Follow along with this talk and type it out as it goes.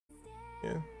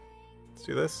Yeah, let's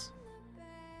do this.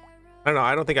 I don't know,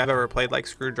 I don't think I've ever played like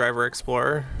Screwdriver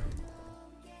Explorer.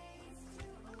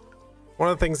 One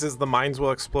of the things is the mines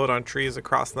will explode on trees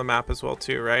across the map as well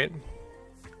too, right?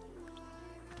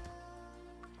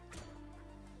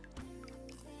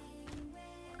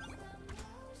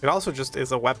 It also just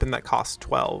is a weapon that costs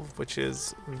 12, which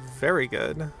is very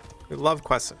good. We love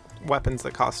weapons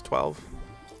that cost 12.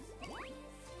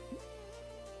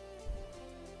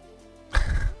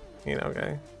 You know,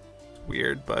 okay. It's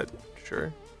weird, but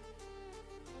sure.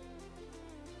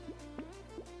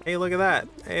 Hey, look at that.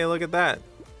 Hey, look at that.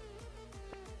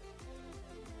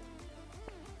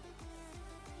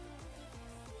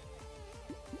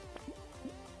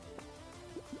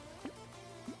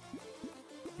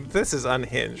 This is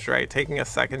unhinged, right? Taking a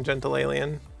second gentle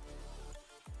alien.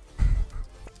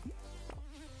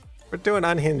 We're doing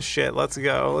unhinged shit. Let's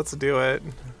go. Let's do it.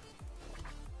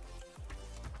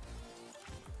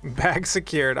 Bag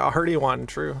secured. Already won.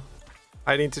 True.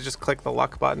 I need to just click the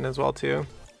luck button as well too.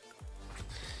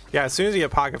 Yeah, as soon as you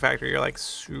get Pocket Factory, you're like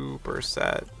super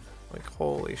set. Like,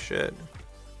 holy shit.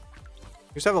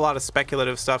 You just have a lot of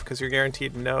speculative stuff because you're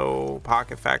guaranteed no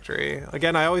Pocket Factory.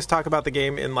 Again, I always talk about the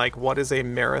game in like what is a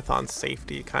marathon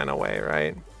safety kind of way,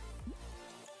 right?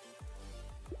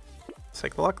 Let's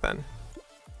take the luck then.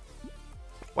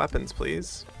 Weapons,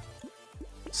 please.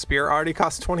 Spear already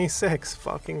costs 26.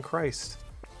 Fucking Christ.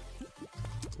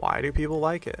 Why do people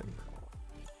like it?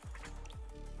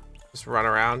 Just run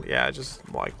around? Yeah,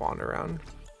 just like wander around.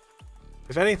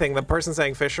 If anything, the person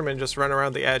saying fisherman just run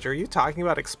around the edge. Are you talking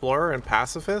about explorer and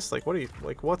pacifist? Like, what are you,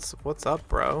 like, what's up,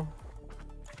 bro?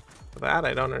 That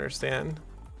I don't understand.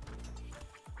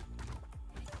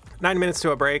 9 minutes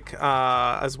to a break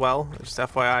as well. Just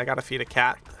FYI, I gotta feed a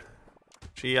cat.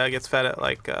 She gets fed at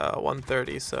like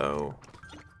 1:30, so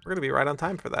we're gonna be right on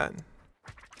time for that.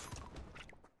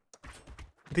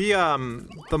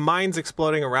 The mines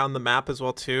exploding around the map as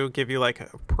well too give you like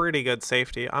a pretty good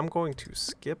safety. I'm going to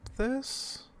skip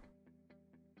this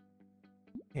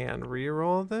and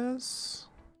re-roll this.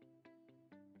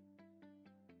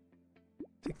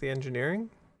 Take the engineering,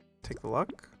 take the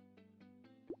luck.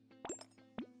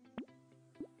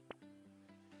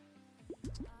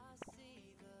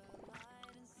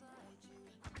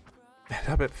 End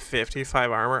up at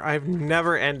 55 armor. I've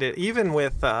never ended, even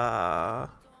with I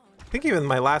think even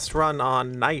my last run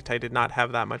on Knight, I did not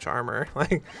have that much armor.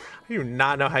 Like, I do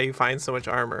not know how you find so much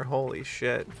armor. Holy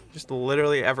shit. Just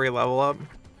literally every level up.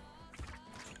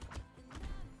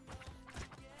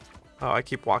 Oh, I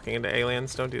keep walking into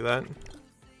aliens. Don't do that.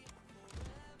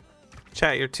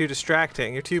 Chat, you're too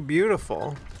distracting. You're too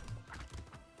beautiful.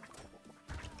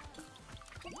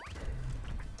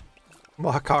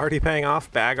 Luck already paying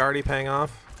off. Bag already paying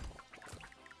off.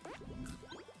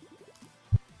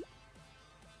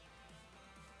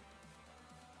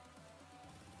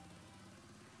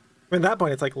 I mean, at that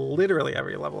point, it's like literally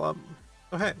every level up.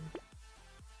 Go ahead.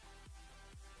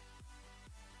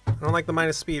 I don't like the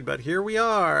minus speed, but here we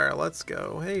are. Let's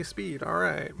go. Hey, speed. All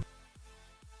right.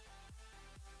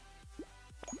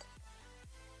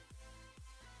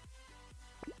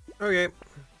 Okay.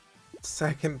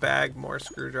 Second bag, more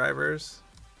screwdrivers.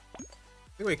 I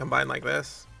think we combine like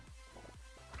this.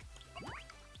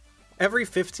 Every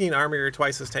 15 armor, you're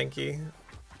twice as tanky.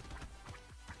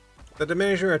 The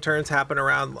diminishing returns happen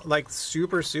around, like,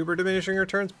 super diminishing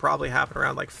returns probably happen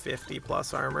around, like, 50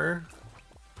 plus armor.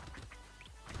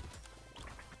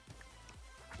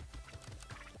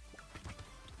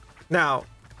 Now,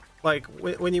 like,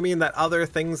 when you mean that other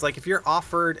things, like, if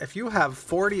you have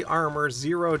 40 armor,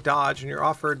 0 dodge, and you're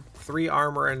offered 3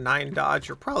 armor and 9 dodge,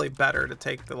 you're probably better to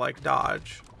take the, like,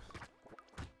 dodge.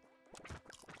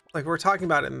 Like, we're talking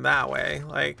about it in that way.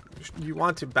 Like, you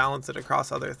want to balance it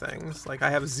across other things. Like, I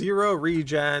have 0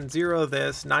 regen, 0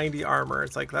 this, 90 armor.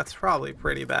 It's like, that's probably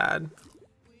pretty bad.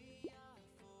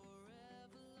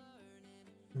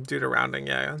 Due to rounding,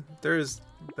 yeah. There's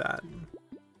that.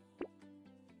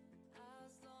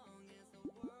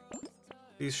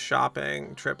 These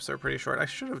shopping trips are pretty short. I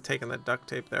should have taken the duct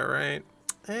tape there, right?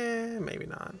 Maybe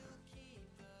not.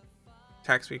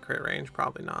 Attack speed crit range,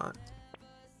 probably not.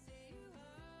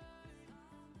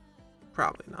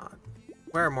 Probably not.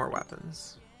 Where are more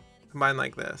weapons? Combine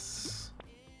like this.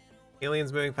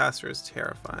 Aliens moving faster is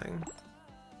terrifying.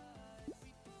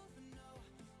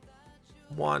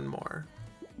 One more.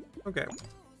 Okay.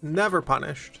 Never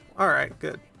punished. Alright,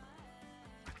 good.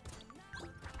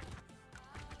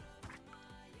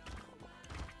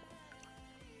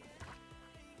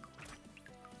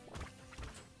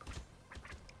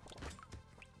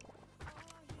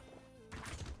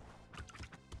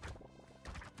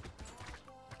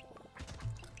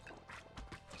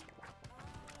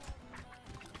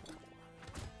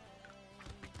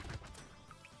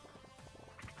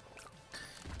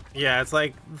 Yeah, it's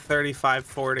like 35,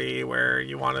 40 where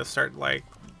you want to start like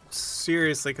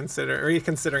seriously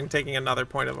reconsidering taking another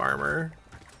point of armor.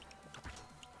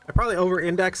 I probably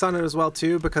over-index on it as well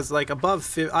too, because like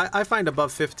I find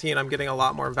above 15 I'm getting a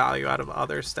lot more value out of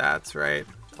other stats, right?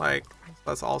 Like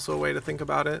that's also a way to think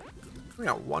about it. We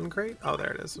got one crate? Oh,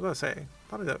 there it is. I was gonna say, I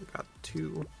thought I got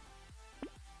two.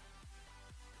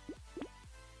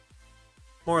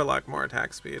 More luck, more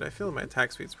attack speed. I feel my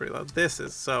attack speed's pretty low. This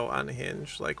is so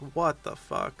unhinged. Like, what the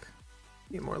fuck?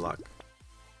 Need more luck.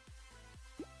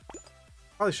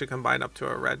 Probably should combine up to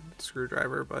a red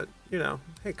screwdriver, but, you know,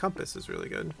 hey, compass is really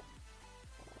good.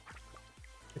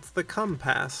 It's the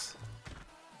compass.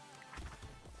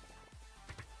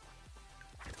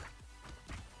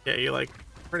 Yeah, you, like,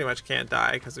 pretty much can't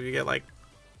die, because if you get, like,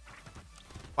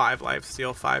 5 life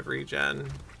steal, 5 regen,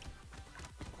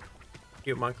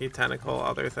 cute monkey tentacle,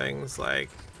 other things, like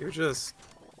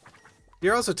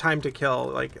you're also time to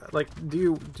kill. Like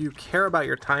do you care about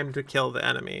your time to kill the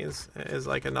enemies is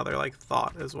like another like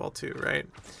thought as well too, right?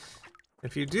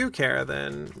 If you do care,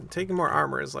 then taking more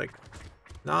armor is like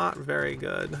not very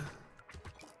good.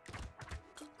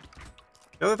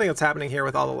 The other thing that's happening here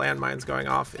with all the landmines going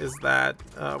off is that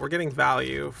we're getting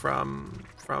value from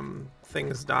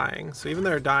things dying. So even though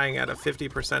they're dying at a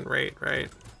 50% rate, right?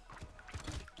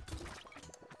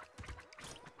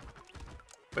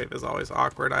 Wait, is always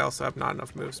awkward. I also have not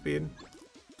enough move speed.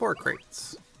 4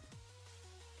 crates.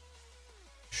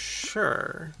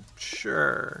 Sure.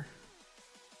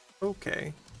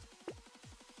 Okay.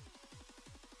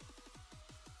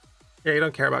 Yeah, you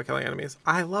don't care about killing enemies.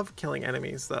 I love killing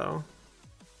enemies, though.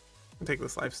 I'll take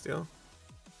this lifesteal.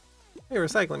 Hey,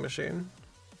 recycling machine.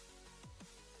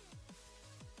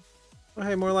 Oh,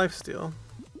 hey, more lifesteal.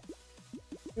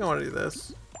 You don't want to do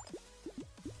this.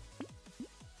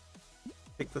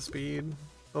 Take the speed.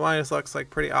 The minus looks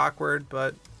like pretty awkward,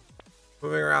 but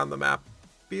moving around the map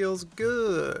feels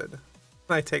good.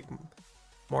 I take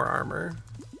more armor.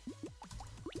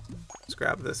 Let's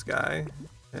grab this guy.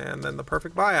 And then the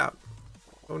perfect buyout.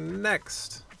 Go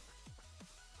next.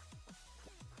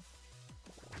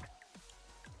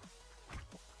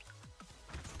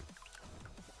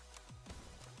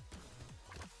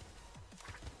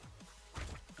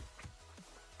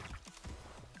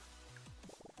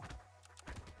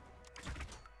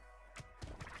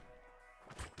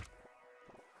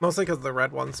 Mostly because the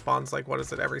red one spawns like, what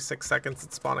is it, every 6 seconds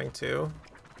it's spawning too.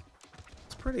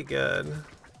 It's pretty good.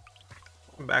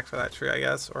 Come back for that tree, I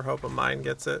guess, or hope a mine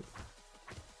gets it.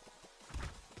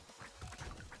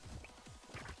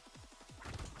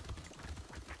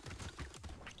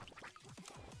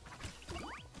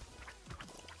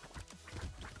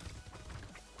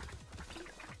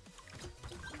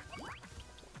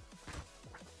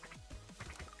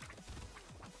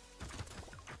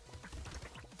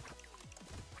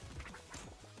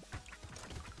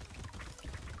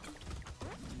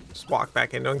 Walk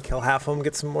back into and kill half of them,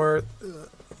 get some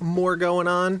more going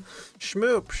on.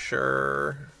 Schmoop,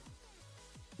 sure.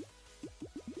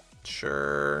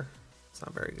 It's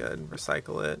not very good.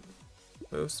 Recycle it.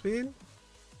 Move speed.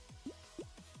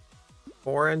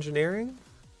 4 engineering.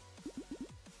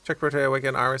 Check Brotato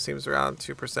weekend armor seems around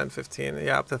 2%, 15.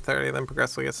 Yeah, up to 30, then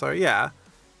progressively gets slower. Yeah.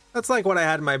 That's like what I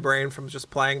had in my brain from just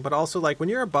playing, but also like when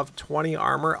you're above 20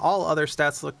 armor, all other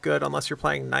stats look good unless you're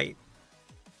playing knight.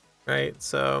 Right,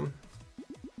 so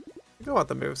I do want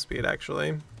the move speed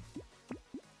actually.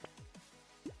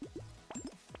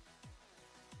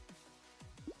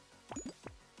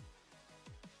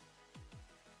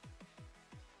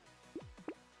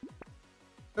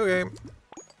 Okay.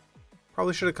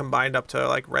 Probably should have combined up to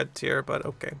like red tier, but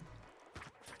okay.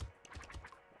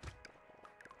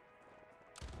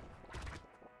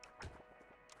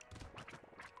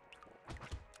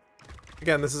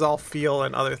 Again, this is all feel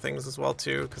and other things as well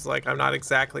too, because like I'm not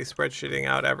exactly spreadsheeting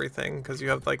out everything, because you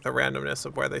have like the randomness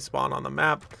of where they spawn on the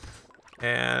map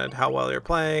and how well you're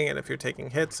playing and if you're taking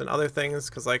hits and other things,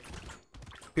 because like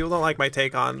people don't like my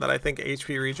take on that I think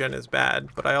HP regen is bad,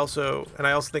 but I also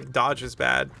think dodge is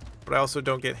bad, but I also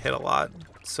don't get hit a lot.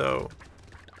 So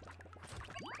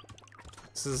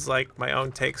this is like my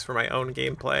own takes for my own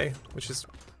gameplay, which is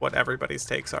what everybody's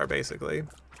takes are basically.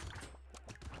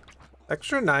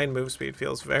 Extra 9 move speed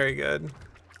feels very good.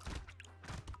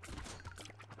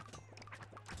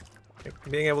 Like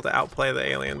being able to outplay the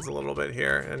aliens a little bit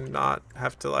here and not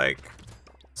have to like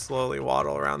slowly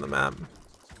waddle around the map.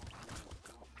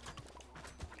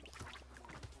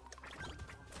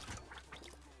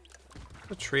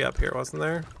 A tree up here, wasn't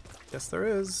there? Yes, there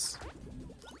is.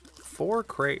 4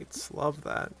 crates. Love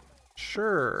that.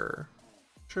 Sure.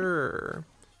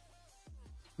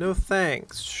 No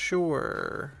thanks.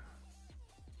 Sure.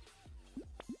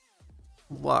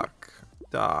 luck,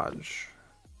 dodge,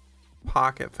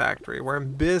 pocket factory. We're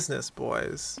in business,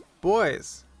 boys.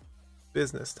 Boys,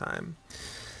 business time.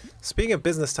 Speaking of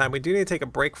business time, we do need to take a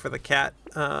break for the cat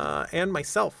and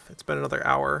myself. It's been another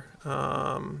hour.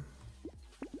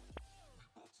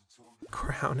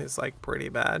 Crown is like pretty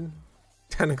bad.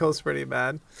 Tentacle's pretty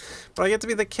bad. But I get to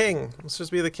be the king. Let's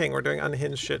just be the king. We're doing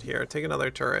unhinged shit here. Take another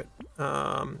turret.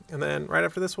 And then right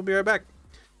after this, we'll be right back.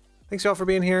 Thanks y'all for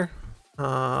being here.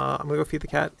 I'm gonna go feed the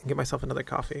cat and get myself another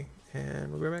coffee.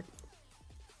 And we'll be right back.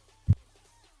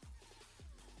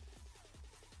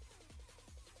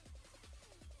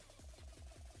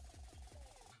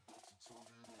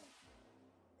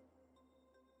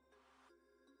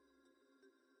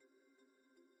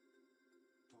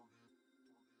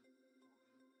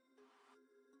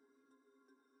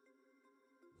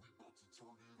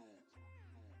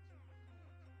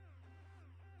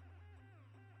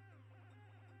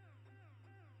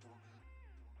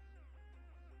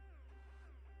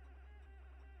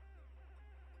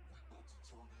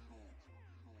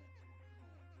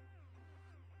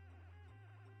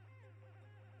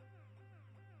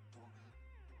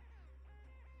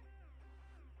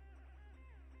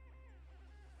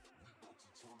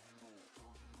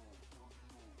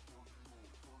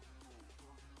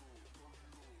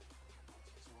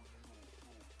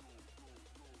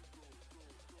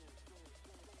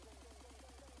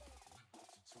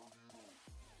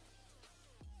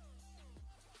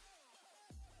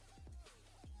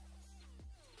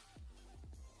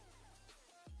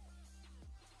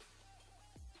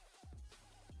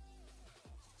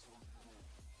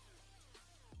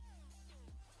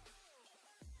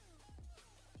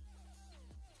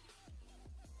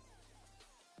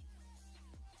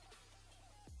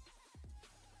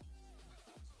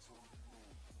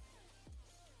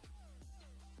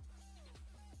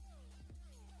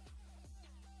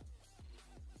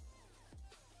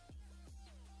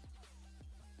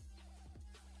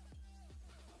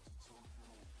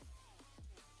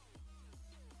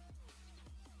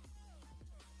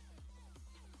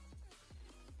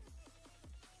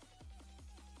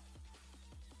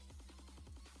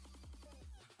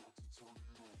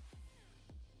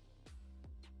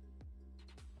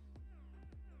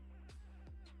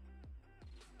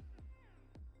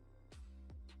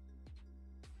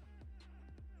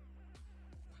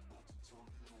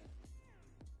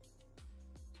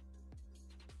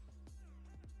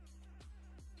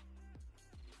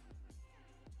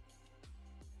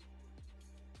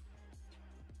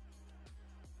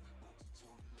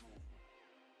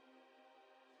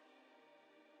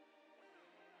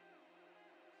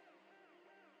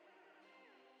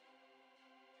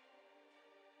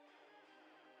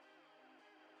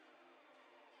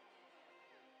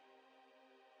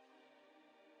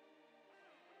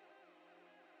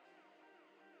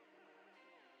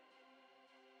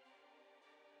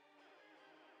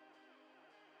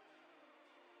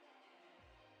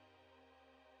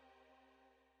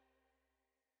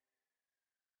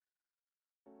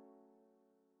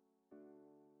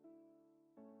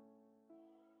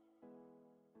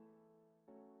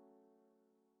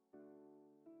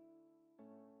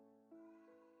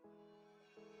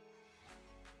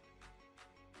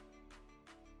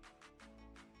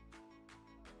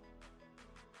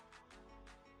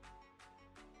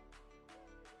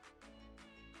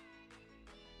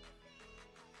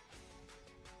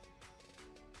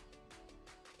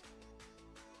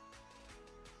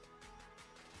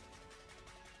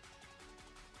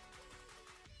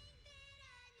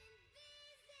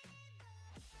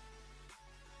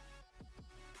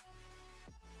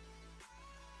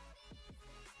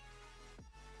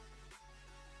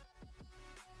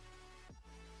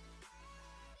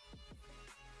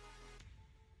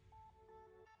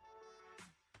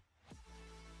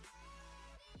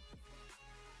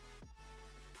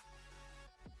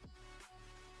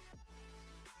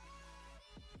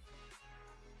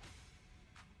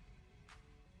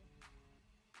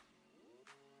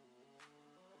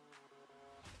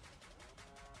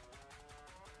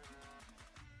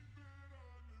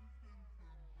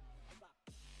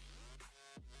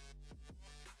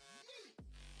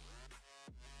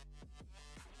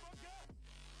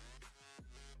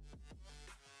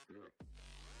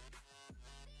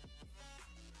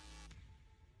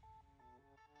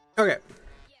 Okay.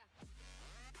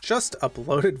 Just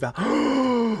uploaded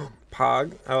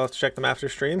Pog. I'll have to check them after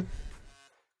stream.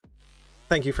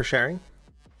 Thank you for sharing.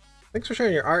 Thanks for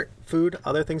sharing your art, food,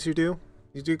 other things you do.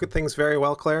 You do good things very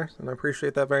well, Claire, and I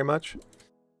appreciate that very much.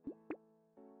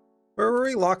 Where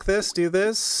we lock this, do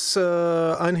this,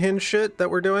 unhinged shit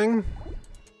that we're doing.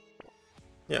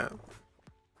 Yeah.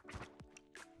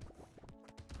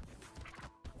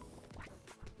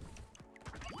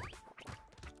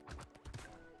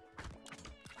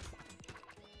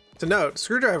 To note,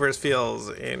 screwdrivers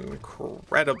feels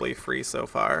incredibly free so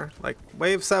far. Like,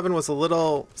 wave 7 was a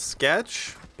little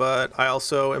sketch, but I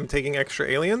also am taking extra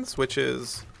aliens, which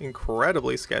is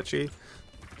incredibly sketchy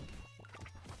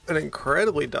and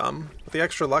incredibly dumb. With the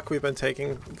extra luck we've been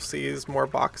taking, sees more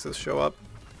boxes show up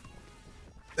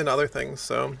and other things,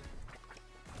 so.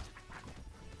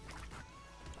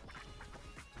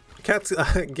 Cat's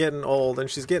getting old, and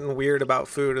she's getting weird about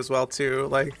food as well too.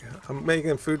 Like, I'm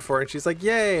making food for her and she's like,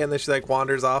 yay, and then she like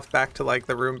wanders off back to like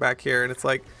the room back here, and it's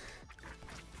like,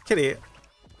 kitty,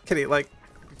 like,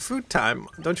 food time,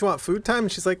 don't you want food time?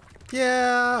 And she's like,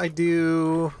 yeah, I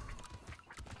do.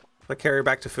 I carry her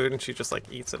back to food and she just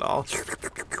like eats it all.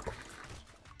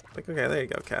 Like, okay, there you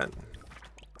go, cat.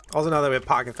 Also, now that we have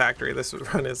Pocket Factory, this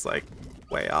run is like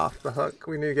way off the hook.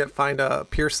 We need to find a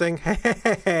piercing.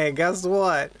 Hey, guess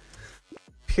what?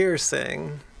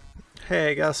 Piercing.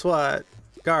 Hey, guess what?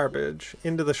 Garbage.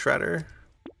 Into the shredder.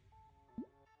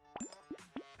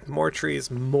 More trees.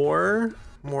 More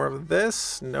of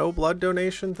this. No blood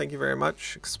donation. Thank you very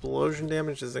much. Explosion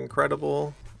damage is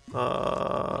incredible.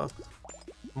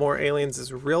 More aliens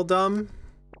is real dumb.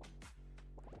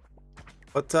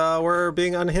 But we're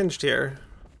being unhinged here.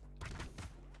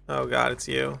 Oh god, it's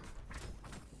you.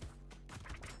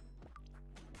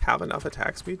 Have enough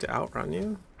attack speed to outrun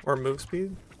you? Or move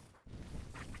speed?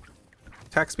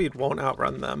 Attack speed won't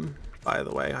outrun them, by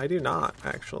the way. I do not,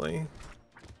 actually.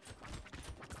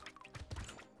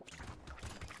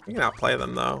 We can outplay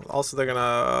them, though. Also, they're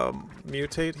gonna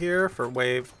mutate here for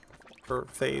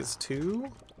phase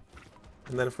 2.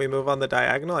 And then if we move on the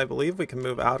diagonal, I believe we can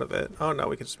move out of it. Oh no,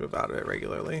 we can just move out of it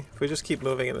regularly. If we just keep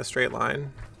moving in a straight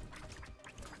line.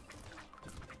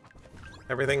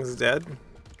 Everything's dead.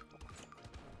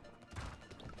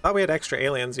 Thought we had extra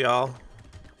aliens, y'all.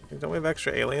 Don't we have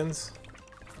extra aliens?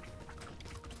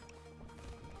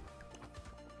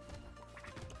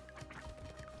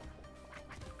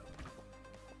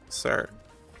 Sir,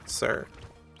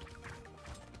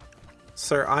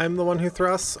 I'm the one who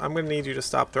thrusts. I'm gonna need you to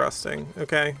stop thrusting,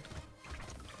 okay?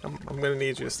 I'm gonna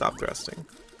need you to stop thrusting.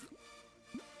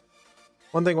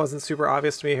 One thing wasn't super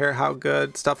obvious to me here, how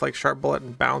good stuff like Sharp Bullet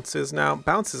and Bounce is now.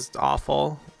 Bounce is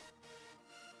awful.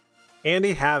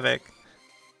 Andy Havoc.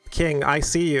 King, I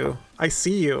see you. I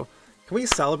see you. Can we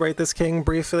celebrate this king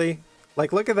briefly?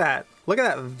 Like, look at that. Look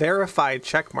at that verified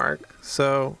check mark.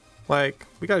 So, like,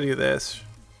 we gotta do this.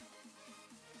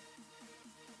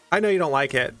 I know you don't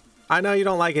like it. I know you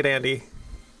don't like it, Andy.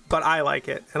 But I like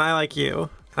it. And I like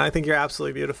you. And I think you're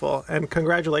absolutely beautiful. And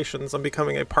congratulations on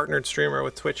becoming a partnered streamer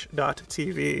with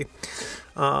twitch.tv.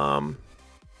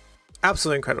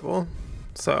 Absolutely incredible.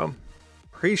 So,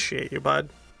 appreciate you, bud.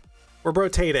 We're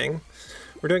brotating.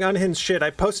 We're doing unhinged shit.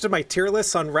 I posted my tier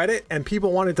lists on Reddit and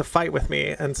people wanted to fight with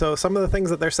me. And so some of the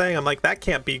things that they're saying, I'm like, that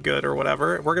can't be good or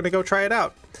whatever. We're going to go try it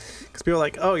out. Because people are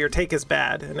like, oh, your take is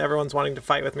bad. And everyone's wanting to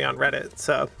fight with me on Reddit.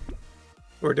 So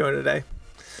we're doing it today.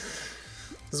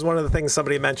 This is one of the things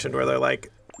somebody mentioned where they're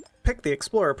like, pick the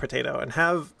Explorer Potato and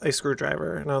have a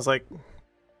screwdriver. And I was like,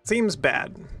 seems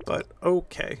bad, but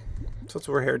okay. So that's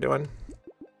what we're here doing.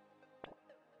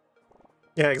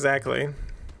 Yeah, exactly.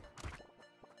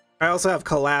 I also have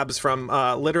collabs from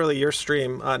literally your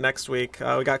stream next week.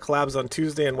 We got collabs on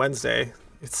Tuesday and Wednesday.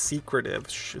 It's secretive.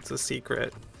 It's a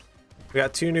secret. We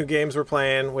got 2 new games we're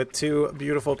playing with 2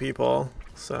 beautiful people.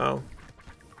 So,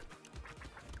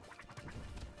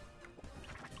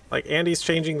 like, Andy's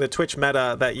changing the Twitch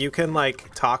meta that you can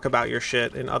like talk about your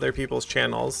shit in other people's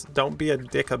channels. Don't be a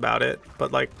dick about it,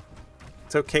 but like,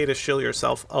 it's okay to shill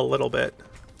yourself a little bit.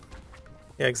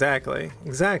 Yeah, exactly.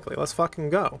 Exactly. Let's fucking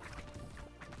go.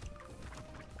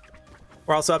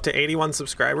 We're also up to 81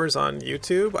 subscribers on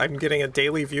YouTube. I'm getting a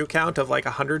daily view count of like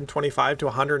 125 to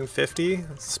 150,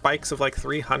 spikes of like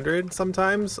 300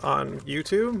 sometimes on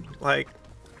YouTube. Like,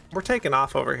 we're taking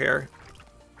off over here.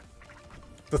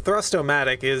 The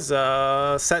Thrustomatic is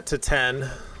set to 10.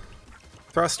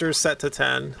 Thrusters set to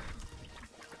 10.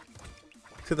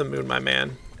 To the moon, my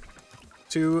man.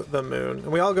 To the moon.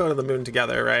 And we all go to the moon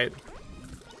together, right?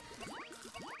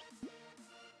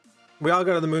 We all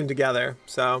go to the moon together,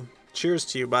 so cheers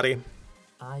to you, buddy.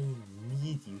 I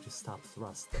need you to stop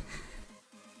thrusting.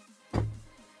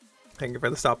 Thank you for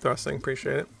the stop thrusting.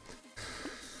 Appreciate it.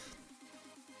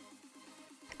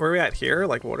 Where are we at here?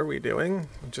 Like, what are we doing?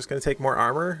 I'm just gonna take more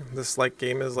armor. This like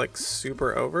game is like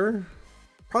super over.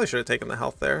 Probably should have taken the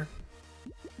health there.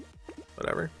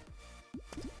 Whatever.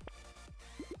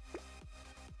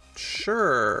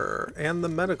 Sure. And the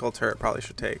medical turret probably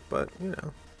should take, but you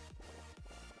know.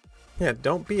 Yeah,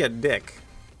 don't be a dick.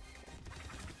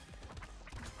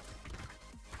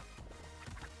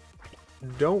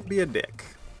 Don't be a dick.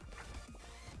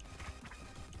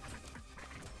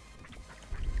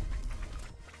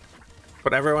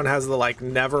 but everyone has the like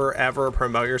never ever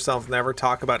promote yourself, never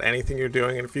talk about anything you're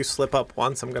doing, and if you slip up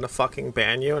once, I'm gonna fucking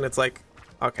ban you. And it's like,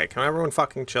 okay, can everyone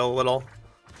fucking chill a little?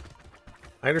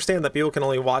 I understand that people can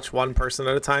only watch one person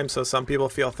at a time, so some people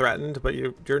feel threatened, but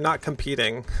you're not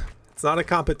competing. It's not a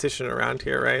competition around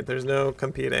here, right? There's no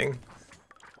competing.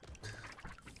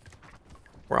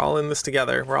 We're all in this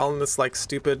together. We're all in this like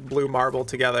stupid blue marble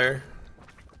together.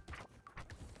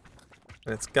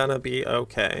 And it's gonna be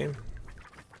okay.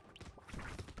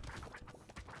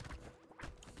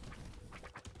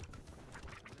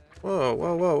 Whoa,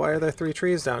 whoa, whoa, why are there 3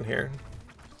 trees down here?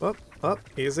 Whoop, up,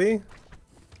 easy.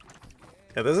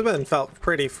 Yeah, this has felt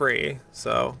pretty free,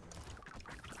 so.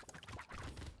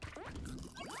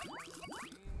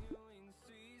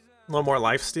 A little more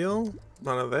lifesteal.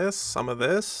 None of this, some of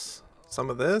this, some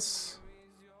of this.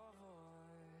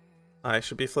 I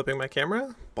should be flipping my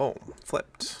camera. Boom,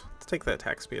 flipped. Let's take the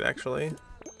attack speed, actually.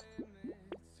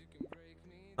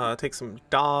 Take some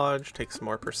dodge, take some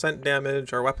more percent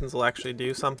damage. Our weapons will actually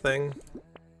do something.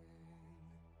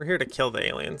 We're here to kill the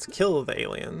aliens. Kill the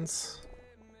aliens.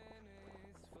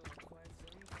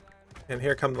 And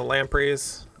here come the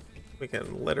lampreys. We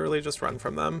can literally just run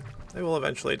from them. They will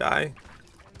eventually die.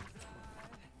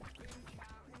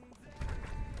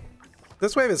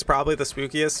 This wave is probably the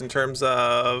spookiest in terms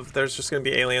of there's just going to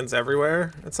be aliens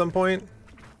everywhere at some point.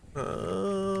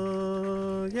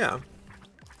 Yeah.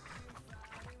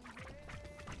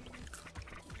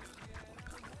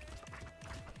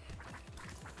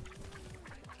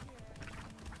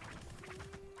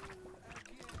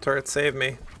 Turret, save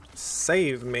me.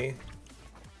 Save me.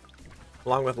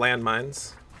 Along with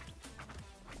landmines.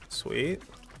 Sweet.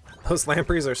 Those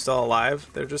lampreys are still alive.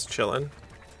 They're just chilling.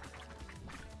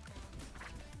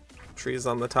 Trees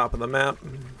on the top of the map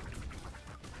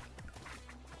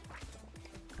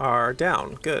are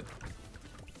down. Good.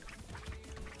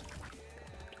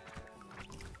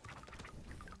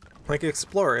 Like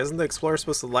Explorer. Isn't the Explorer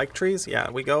supposed to like trees? Yeah,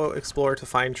 we go explore to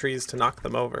find trees to knock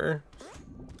them over.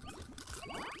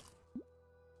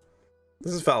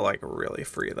 This has felt like really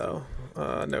free though.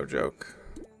 No joke.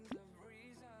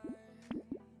 I'd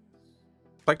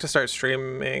like to start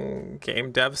streaming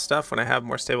game dev stuff when I have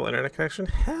more stable internet connection.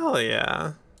 Hell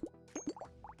yeah.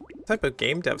 What type of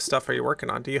game dev stuff are you working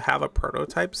on? Do you have a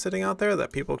prototype sitting out there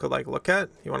that people could like look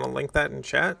at? You want to link that in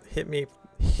chat? Hit me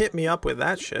up with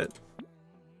that shit.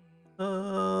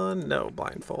 No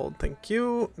blindfold, thank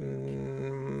you.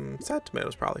 Sad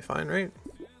tomato's probably fine, right?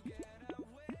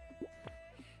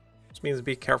 Means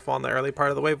be careful on the early part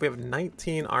of the wave. We have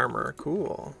 19 armor.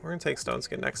 Cool. We're gonna take stone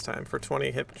skin next time for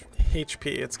 20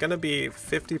 HP. It's gonna be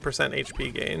 50%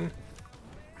 HP gain,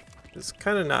 which is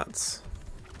kind of nuts.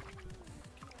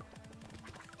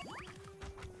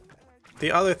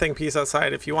 The other thing, peace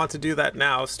outside, if you want to do that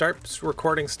now, start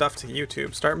recording stuff to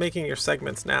YouTube. Start making your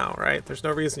segments now, right? There's no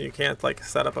reason you can't like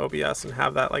set up OBS and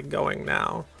have that like going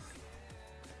now.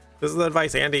 This is the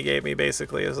advice Andy gave me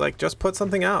basically, is like, just put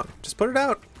something out. Just put it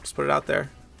out. Just put it out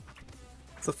there.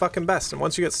 It's the fucking best. And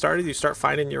once you get started, you start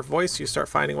finding your voice, you start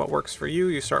finding what works for you,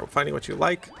 you start finding what you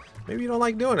like. Maybe you don't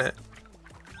like doing it.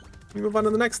 You move on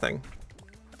to the next thing.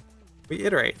 We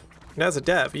iterate. And as a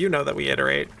dev, you know that we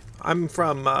iterate. I'm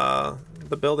from the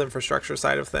build infrastructure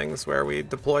side of things, where we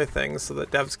deploy things so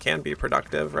that devs can be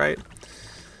productive, right?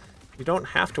 You don't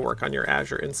have to work on your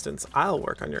Azure instance. I'll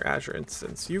work on your Azure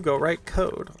instance. You go write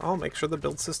code. I'll make sure the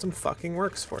build system fucking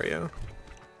works for you.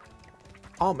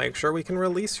 I'll make sure we can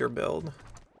release your build.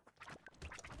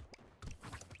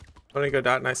 Want to go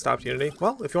dot and I stopped Unity?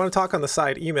 Well, if you want to talk on the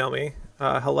side, email me.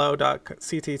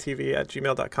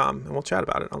 hello.cttv@gmail.com and we'll chat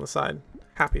about it on the side.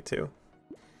 Happy to.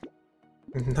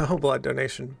 No blood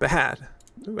donation. Bad.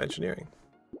 Ooh, engineering.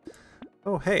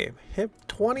 Oh, hey.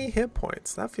 20 hit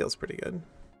points. That feels pretty good.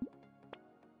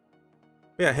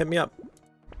 Yeah, hit me up.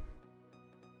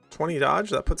 20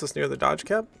 dodge, that puts us near the dodge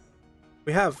cap.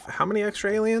 We have how many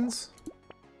extra aliens?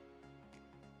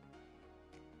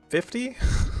 50?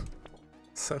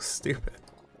 So stupid.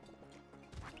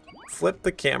 Flip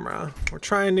the camera. We're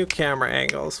trying new camera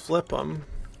angles. Flip them.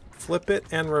 Flip it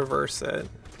and reverse it.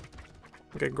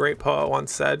 Like a great poet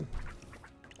once said.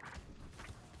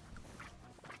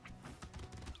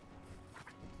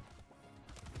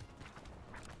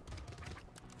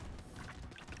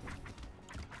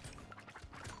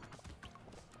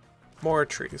 More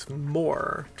trees,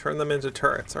 more. Turn them into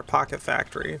turrets. Our pocket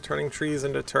factory, turning trees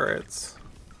into turrets.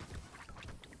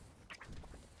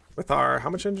 With our,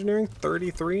 how much engineering?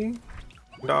 33?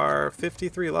 And our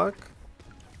 53 luck?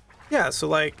 Yeah, so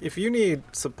like, if you need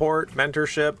support,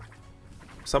 mentorship,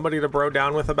 somebody to bro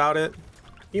down with about it,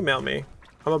 email me.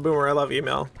 I'm a boomer, I love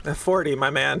email. At 40, my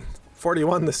man.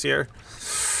 41 this year.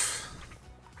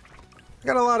 I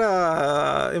got a lot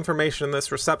of information in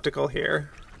this receptacle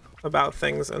here about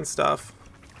things and stuff.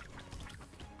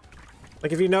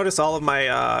 Like if you notice all of my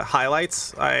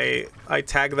highlights, I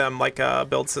tag them like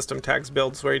build system tags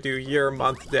builds where you do year,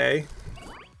 month, day.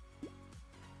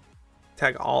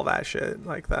 Tag all that shit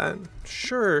like that.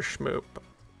 Sure, Schmoop.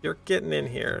 You're getting in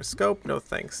here. Scope, no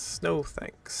thanks. No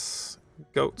thanks.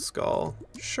 Goat skull.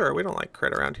 Sure, we don't like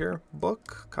crit around here.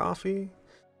 Book, coffee.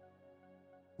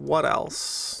 What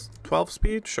else? 12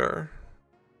 speed? Sure.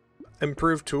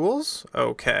 Improved tools?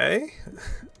 Okay.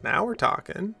 Now we're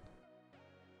talking.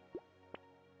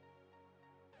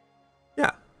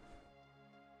 Yeah.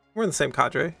 We're in the same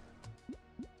cadre.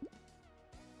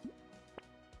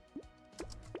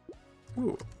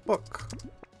 Ooh, book.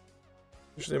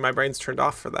 Usually my brain's turned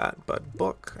off for that, but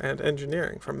book and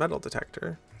engineering from metal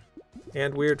detector.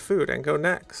 And weird food and go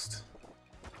next.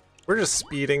 We're just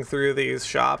speeding through these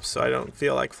shops so I don't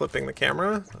feel like flipping the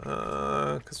camera.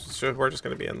 Because we're just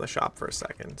going to be in the shop for a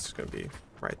second. It's going to be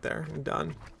right there and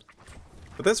done.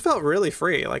 But this felt really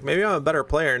free. Like maybe I'm a better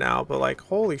player now, but like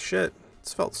holy shit.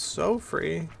 This felt so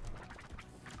free.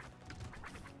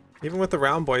 Even with the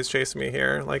round boys chasing me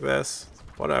here like this.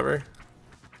 Whatever.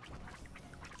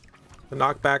 The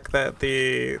knockback that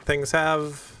the things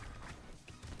have.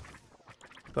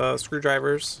 The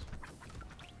screwdrivers.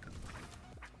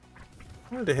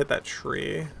 I wanted to hit that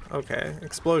tree. Okay,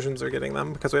 explosions are getting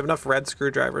them because we have enough red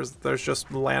screwdrivers. There's just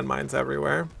landmines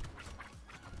everywhere.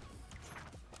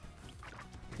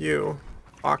 You,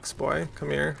 ox boy, come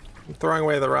here. I'm throwing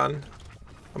away the run.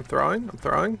 I'm throwing?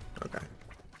 Okay.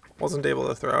 Wasn't able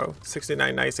to throw.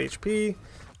 69 nice HP.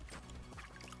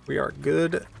 We are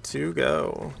good to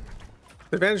go.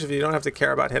 The advantage of you don't have to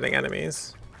care about hitting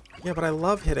enemies. Yeah, but I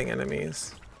love hitting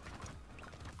enemies.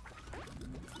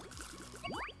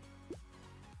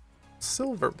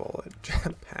 Silver bullet,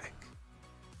 jetpack.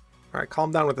 Alright,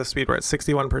 calm down with the speed. We're at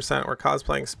 61%. We're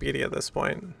cosplaying Speedy at this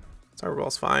point.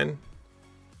 Cyberball's fine.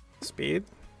 Speed.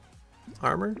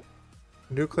 Armor.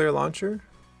 Nuclear launcher.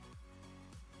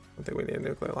 I don't think we need a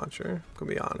nuclear launcher, to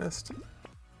be honest.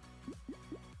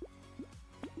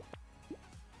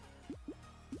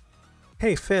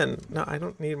 Hey, Finn. No, I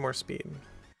don't need more speed.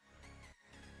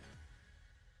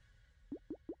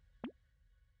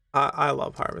 I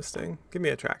love harvesting. Give me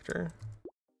a tractor.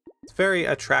 It's very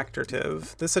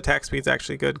attractative. This attack speed's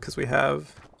actually good because we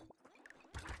have...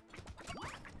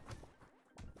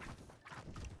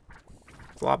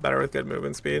 It's a lot better with good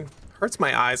movement speed. Hurts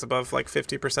my eyes above like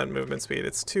 50% movement speed.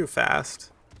 It's too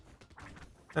fast.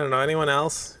 I don't know, anyone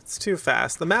else? It's too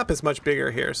fast. The map is much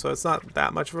bigger here, so it's not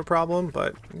that much of a problem,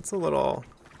 but it's a little...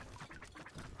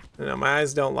 You know, my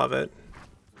eyes don't love it.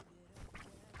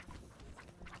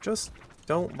 Just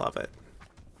don't love it.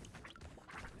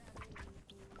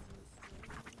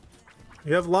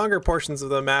 You have longer portions of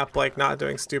the map, like not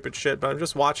doing stupid shit, but I'm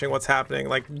just watching what's happening,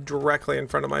 like directly in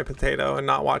front of my potato and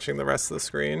not watching the rest of the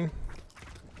screen.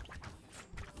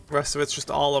 The rest of it's just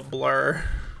all a blur.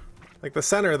 Like the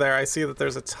center there, I see that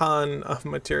there's a ton of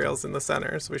materials in the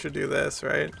center, so we should do this,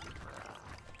 right?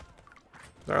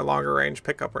 Our longer range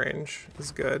pickup range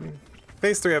is good.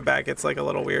 Phase 3 of back gets like a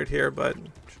little weird here, but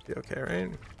should be okay,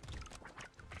 right?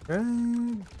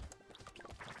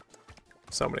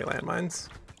 So many landmines.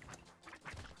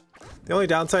 The only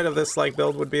downside of this like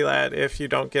build would be that if you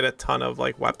don't get a ton of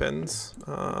like weapons,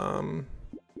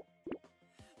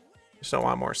 just don't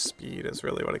want more speed is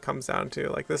really what it comes down to.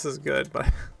 Like this is good, but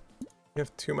you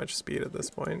have too much speed at this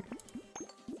point.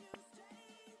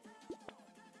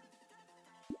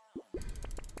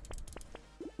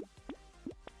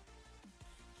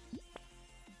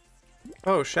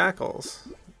 Oh, shackles.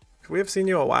 Could we have seen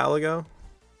you a while ago?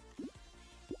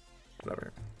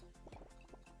 Whatever.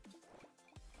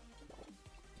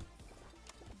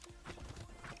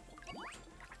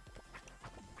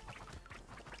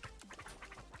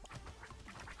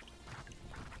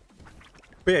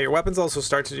 But yeah, your weapons also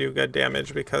start to do good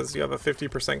damage because you have a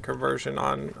 50% conversion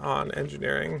on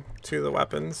engineering to the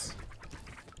weapons.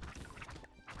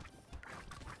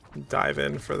 Dive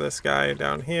in for this guy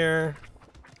down here.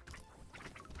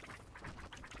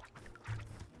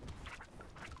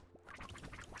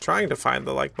 Trying to find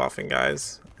the like buffing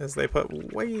guys as they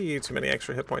put way too many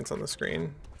extra hit points on the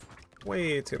screen.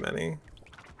 Way too many.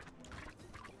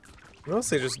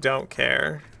 Mostly just don't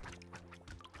care.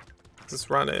 This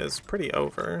run is pretty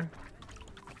over.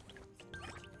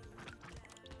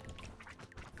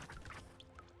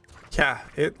 Yeah,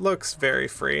 it looks very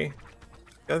free.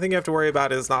 The other thing you have to worry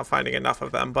about is not finding enough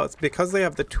of them, but because they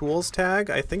have the tools tag,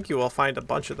 I think you will find a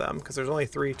bunch of them because there's only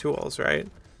 3 tools, right?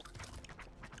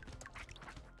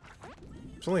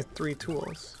 There's only 3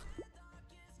 tools.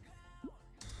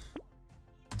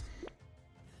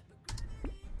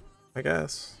 I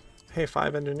guess. Hey,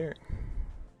 5 engineering.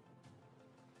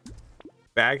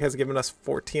 Bag has given us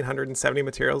 1,470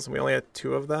 materials and we only had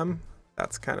 2 of them.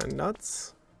 That's kind of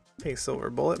nuts. Hey, silver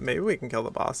bullet. Maybe we can kill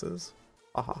the bosses.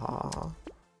 Ha ha ha ha.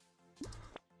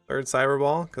 3rd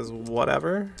cyberball, because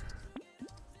whatever.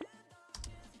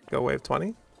 Go wave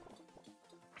 20.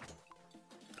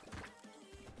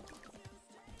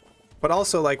 But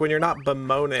also, like, when you're not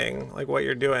bemoaning like what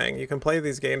you're doing, you can play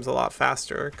these games a lot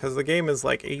faster, because the game is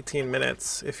like 18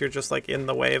 minutes if you're just like in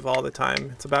the wave all the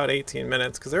time. It's about 18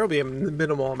 minutes because there will be a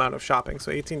minimal amount of shopping, so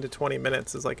 18 to 20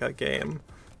 minutes is like a game.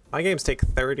 My games take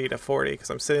 30 to 40 because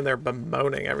I'm sitting there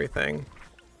bemoaning everything.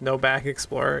 No back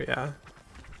explorer, yeah.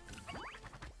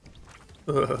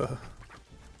 Ugh.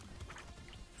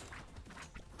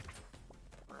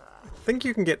 I think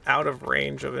you can get out of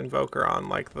range of Invoker on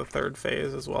like the 3rd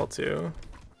phase as well too.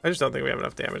 I just don't think we have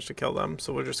enough damage to kill them,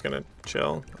 so we're just gonna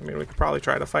chill. I mean, we could probably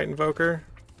try to fight Invoker.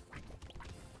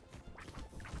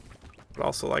 But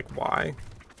also, like, why?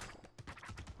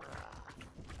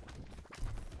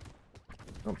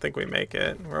 I don't think we make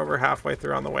it. We're over halfway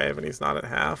through on the wave and he's not at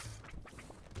half.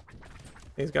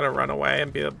 He's gonna run away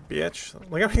and be a bitch.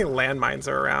 Look how many landmines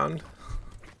are around.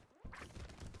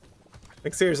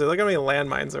 Like, seriously, look how many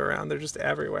landmines are around. They're just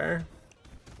everywhere.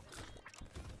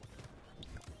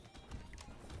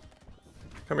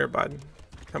 Come here, bud.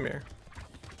 Come here.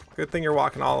 Good thing you're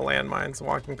walking all the landmines and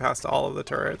walking past all of the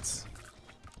turrets.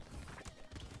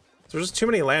 There's just too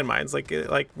many landmines.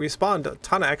 Like we spawned a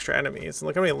ton of extra enemies. And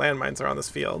look how many landmines are on this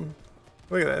field.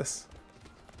 Look at this.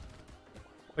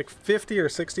 Like 50 or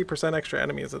 60% extra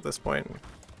enemies at this point.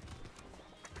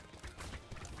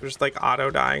 They're just like auto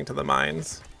dying to the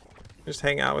mines. Just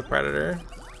hang out with Predator.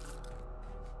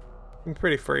 I'm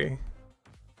pretty free.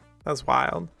 That's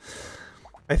wild.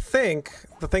 I think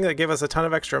the thing that gave us a ton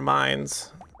of extra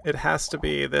mines, it has to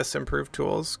be this improved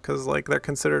tools, because like they're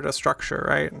considered a structure,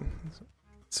 right?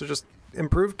 So just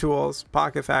improved tools,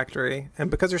 pocket factory, and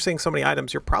because you're seeing so many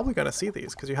items, you're probably going to see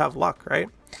these because you have luck, right?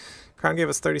 Crown gave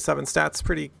us 37 stats,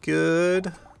 pretty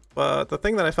good. But the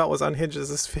thing that I felt was unhinged is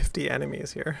this 50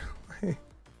 enemies here.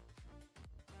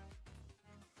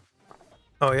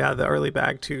 Oh yeah, the early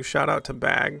bag too. Shout out to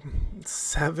bag.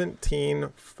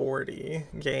 1740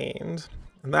 gained.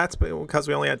 And that's because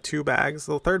we only had 2 bags.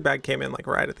 The 3rd bag came in like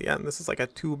right at the end. This is like a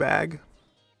 2 bag.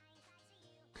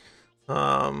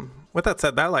 With that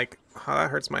said, that like, oh, that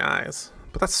hurts my eyes.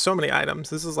 But that's so many items.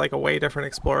 This is like a way different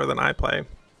explorer than I play.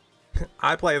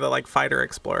 I play the like fighter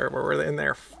explorer where we're in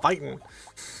there fighting.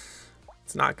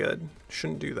 It's not good.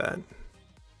 Shouldn't do that.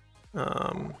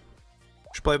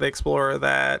 Should play the explorer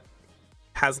that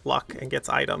has luck and gets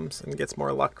items and gets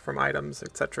more luck from items,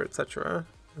 etc., etc.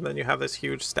 And then you have this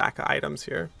huge stack of items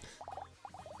here.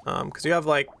 Because you have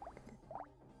like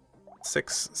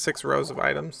six rows of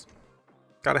items.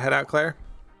 Gotta head out, Claire.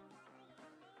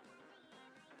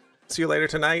 See you later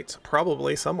tonight,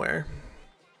 probably somewhere.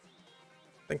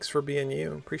 Thanks for being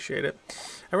you. Appreciate it.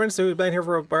 Everyone's been here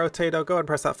for a Brotato. Go ahead and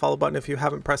press that follow button if you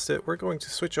haven't pressed it. We're going to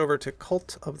switch over to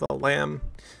Cult of the Lamb.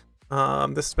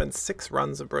 This has been 6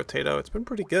 runs of Brotato. It's been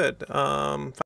pretty good.